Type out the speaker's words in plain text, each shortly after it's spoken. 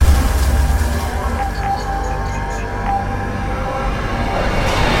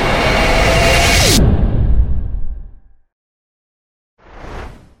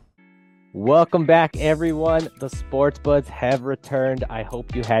Welcome back, everyone. The Sports Buds have returned. I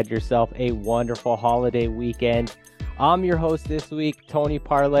hope you had yourself a wonderful holiday weekend. I'm your host this week, Tony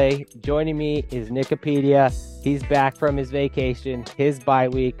Parlay. Joining me is Nicopedia. He's back from his vacation, his bye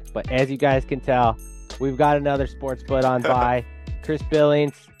week. But as you guys can tell, we've got another Sports Bud on bye. Chris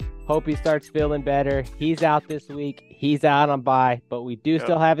Billings. Hope he starts feeling better. He's out this week. He's out on bye, but we do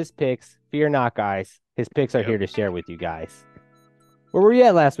still have his picks. Fear not, guys. His picks are here to share with you guys. Where were you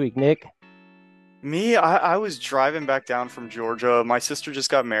at last week, Nick? I was driving back down from Georgia. My sister just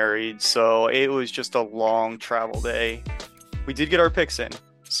got married, so it was just a long travel day. We did get our picks in,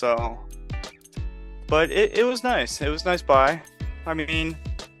 but it was nice. It was nice bye. I mean,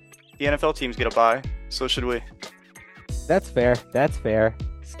 the NFL teams get a bye, so should we. That's fair. That's fair.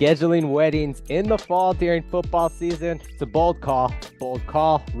 Scheduling weddings in the fall during football season. It's a bold call. Bold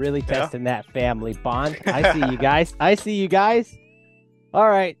call. Really testing that family bond. I see you guys. All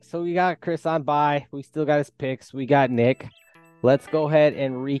right, so we got Chris on bye. We still got his picks. We got Nick. Let's go ahead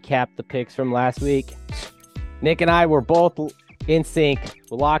and recap the picks from last week. Nick and I were both in sync,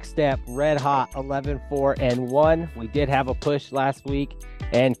 lockstep, red hot, 11-4-1. We did have a push last week.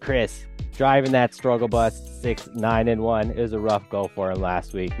 And Chris, driving that struggle bus, 6-9-1. It was a rough go for him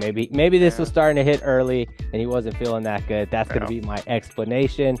last week. Maybe this was starting to hit early, and he wasn't feeling that good. That's going to be my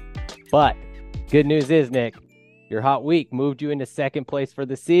explanation. But good news is, Nick, your hot week moved you into second place for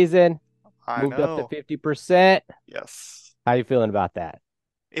the season. Moved up to 50%. Yes. How you feeling about that?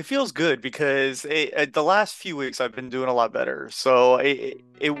 It feels good because the last few weeks I've been doing a lot better. So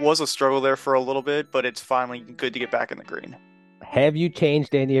it was a struggle there for a little bit, but it's finally good to get back in the green. Have you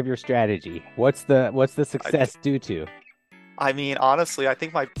changed any of your strategy? What's the success due to? I mean, honestly, I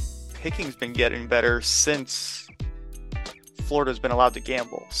think my picking's been getting better since Florida's been allowed to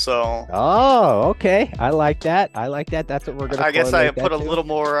gamble. So okay. I like that. That's what we're gonna. I guess I put a little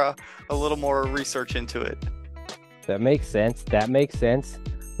more research into it. That makes sense.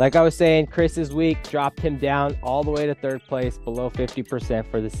 Like I was saying, Chris's week dropped him down all the way to third place, below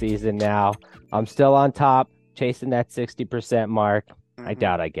 50% for the season now. I'm still on top, chasing that 60% mark. I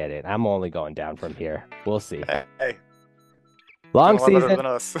doubt I get it. I'm only going down from here. We'll see. Hey. Long season than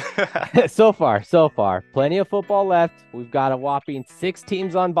us. so far. Plenty of football left. We've got a whopping 6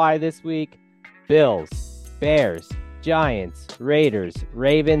 teams on bye this week. Bills, Bears, Giants, Raiders,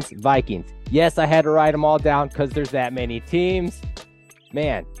 Ravens, Vikings. Yes, I had to write them all down because there's that many teams.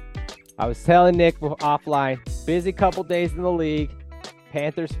 Man, I was telling Nick offline, busy couple days in the league.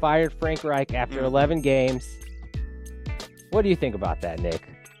 Panthers fired Frank Reich after 11 games. What do you think about that, Nick?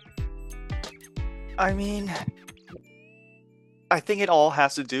 I mean, I think it all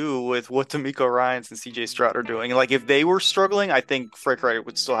has to do with what D'Amico Ryans and CJ Stroud are doing. Like, if they were struggling, I think Frank Reich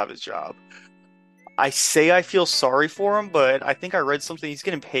would still have his job. I say I feel sorry for him, but I think I read something. He's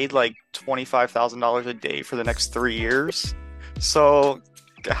getting paid like $25,000 a day for the next 3 years. So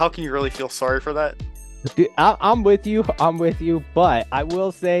how can you really feel sorry for that? Dude, I'm with you, but I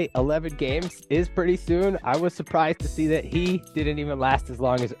will say 11 games is pretty soon. I was surprised to see that he didn't even last as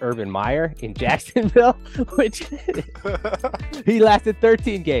long as Urban Meyer in Jacksonville, which he lasted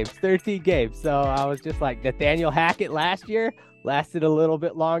 13 games. So I was just like, Nathaniel Hackett last year lasted a little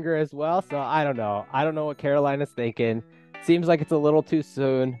bit longer as well. So I don't know what Carolina's thinking. Seems like it's a little too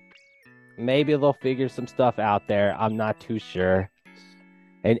soon. Maybe they'll figure some stuff out there. I'm not too sure.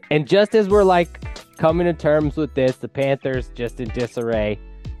 And just as we're like coming to terms with this, the Panthers just in disarray.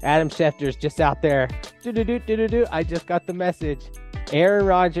 Adam Schefter's just out there. I just got the message. Aaron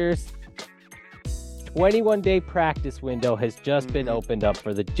Rodgers' 21-day practice window has just been opened up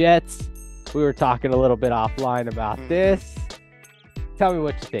for the Jets. We were talking a little bit offline about this. Tell me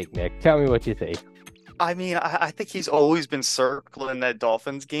what you think, Nick. Tell me what you think. I mean, I think he's always been circling that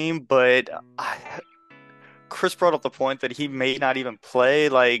Dolphins game, but Chris brought up the point that he may not even play,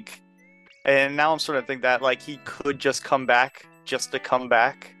 and now I'm starting to think that he could just come back just to come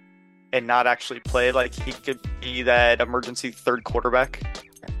back and not actually play. Like, he could be that emergency third quarterback.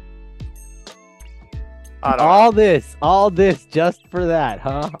 I don't know. All this just for that,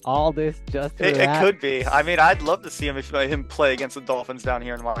 huh? All this just for that. It could be. I mean, I'd love to see him play against the Dolphins down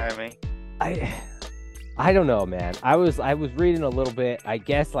here in Miami. I don't know, man. I was reading a little bit. I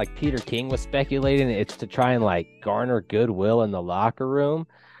guess Peter King was speculating it's to try and garner goodwill in the locker room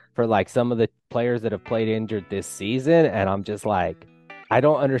for some of the players that have played injured this season. And I'm just I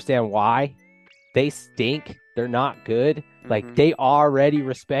don't understand why. They stink. They're not good. They already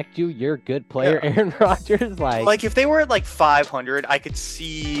respect you. You're a good player, Aaron Rodgers. If they were at 500, I could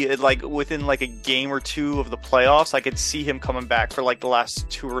see within a game or two of the playoffs, I could see him coming back for the last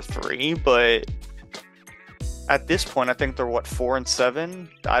 2 or 3. But at this point, I think they're 4-7.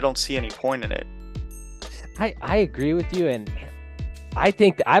 I don't see any point in it. I agree with you, and I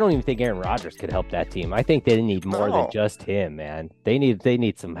don't even think Aaron Rodgers could help that team. I think they need more than just him, man. They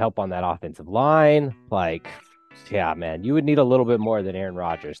need some help on that offensive line. Like, yeah, man, you would need a little bit more than Aaron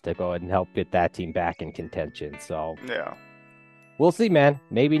Rodgers to go ahead and help get that team back in contention. So yeah, we'll see, man.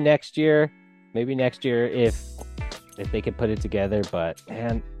 Maybe next year if they can put it together. But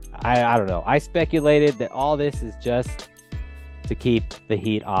man, I don't know. I speculated that all this is just to keep the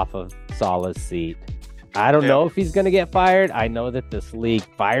heat off of Saleh's seat. I don't know if he's going to get fired. I know that this league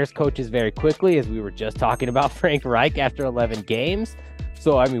fires coaches very quickly, as we were just talking about Frank Reich after 11 games.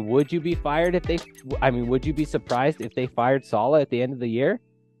 So, I mean, would you be fired would you be surprised if they fired Saleh at the end of the year?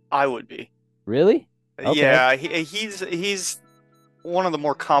 I would be. Really? Okay. Yeah, he's one of the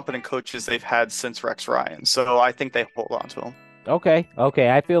more competent coaches they've had since Rex Ryan. So I think they hold on to him. Okay.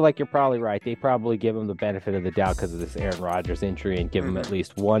 I feel like you're probably right. They probably give him the benefit of the doubt because of this Aaron Rodgers injury and give him at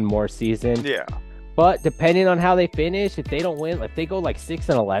least one more season. Yeah. But depending on how they finish, if they don't win, if they go like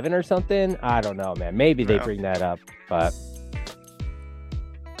 6-11 or something, I don't know, man. Maybe they bring that up. But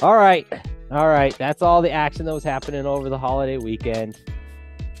all right. That's all the action that was happening over the holiday weekend.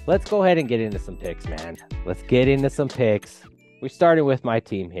 Let's go ahead and get into some picks, man. Let's get into some picks. We're starting with my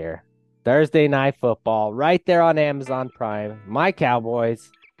team here. Thursday Night Football, right there on Amazon Prime. My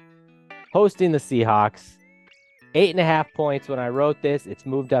Cowboys hosting the Seahawks. 8.5 points when I wrote this. It's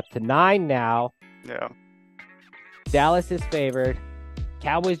moved up to 9 now. Yeah. Dallas is favored.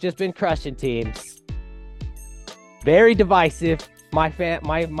 Cowboys just been crushing teams. Very divisive. My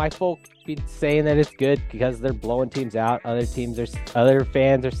folk be saying that it's good because they're blowing teams out. Other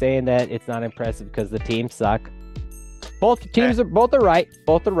fans are saying that it's not impressive because the teams suck. Both teams are right.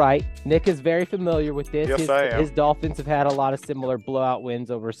 Both are right. Nick is very familiar with this. Yes, I am. His Dolphins have had a lot of similar blowout wins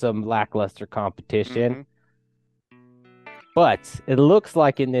over some lackluster competition. But it looks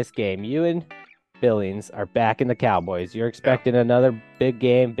like in this game, you and Billings are back in the Cowboys. You're expecting another big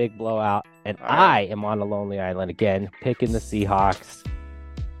game, big blowout. And I am on a lonely island again, picking the Seahawks.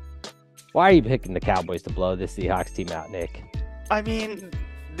 Why are you picking the Cowboys to blow this Seahawks team out, Nick? I mean,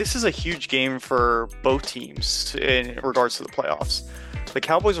 this is a huge game for both teams in regards to the playoffs. The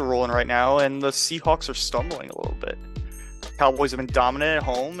Cowboys are rolling right now, and the Seahawks are stumbling a little bit. Cowboys have been dominant at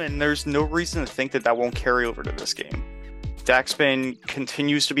home, and there's no reason to think that won't carry over to this game. Dak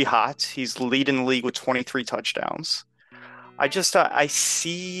continues to be hot. He's leading the league with 23 touchdowns. I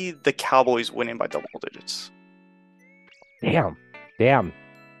see the Cowboys winning by double digits. Damn.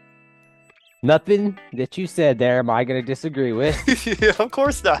 Nothing that you said there am I going to disagree with. Yeah, of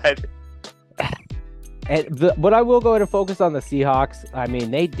course not. But I will go ahead and focus on the Seahawks. I mean,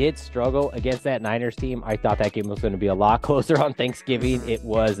 they did struggle against that Niners team. I thought that game was going to be a lot closer on Thanksgiving. It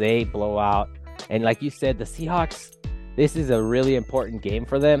was a blowout. And like you said, the Seahawks, this is a really important game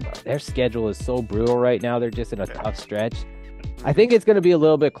for them. Their schedule is so brutal right now. They're just in a tough stretch. I think it's going to be a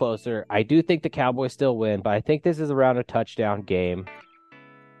little bit closer. I do think the Cowboys still win, but I think this is around a touchdown game.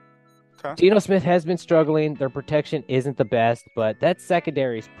 Okay. Geno Smith has been struggling. Their protection isn't the best, but that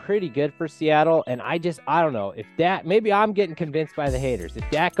secondary is pretty good for Seattle. And I don't know if maybe I'm getting convinced by the haters. If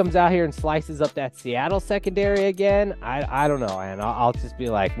Dak comes out here and slices up that Seattle secondary again, I don't know. And I'll just be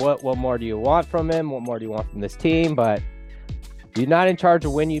like, what more do you want from him? What more do you want from this team? But you're not in charge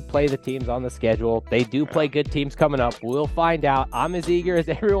of when you play the teams on the schedule. They do play good teams coming up. We'll find out. I'm as eager as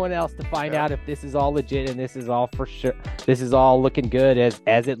everyone else to find out if this is all legit and this is all for sure. This is all looking good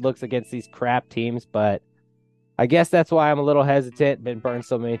as it looks against these crap teams. But I guess that's why I'm a little hesitant. Been burned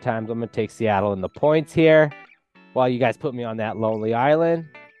so many times. I'm going to take Seattle in the points here while you guys put me on that lonely island.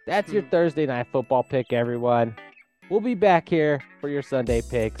 That's your Thursday Night Football pick, everyone. We'll be back here for your Sunday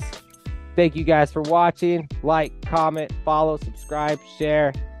picks. Thank you guys for watching. Like, comment, follow, subscribe,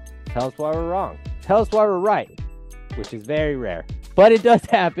 share. Tell us why we're wrong. Tell us why we're right, which is very rare. But it does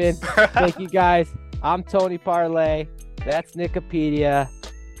happen. Thank you guys. I'm Tony Parlay. That's Nicopedia.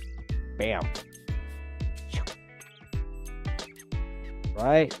 Bam.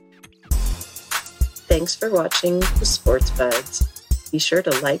 Right. Thanks for watching the Sports Buds. Be sure to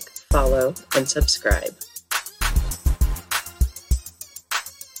like, follow, and subscribe.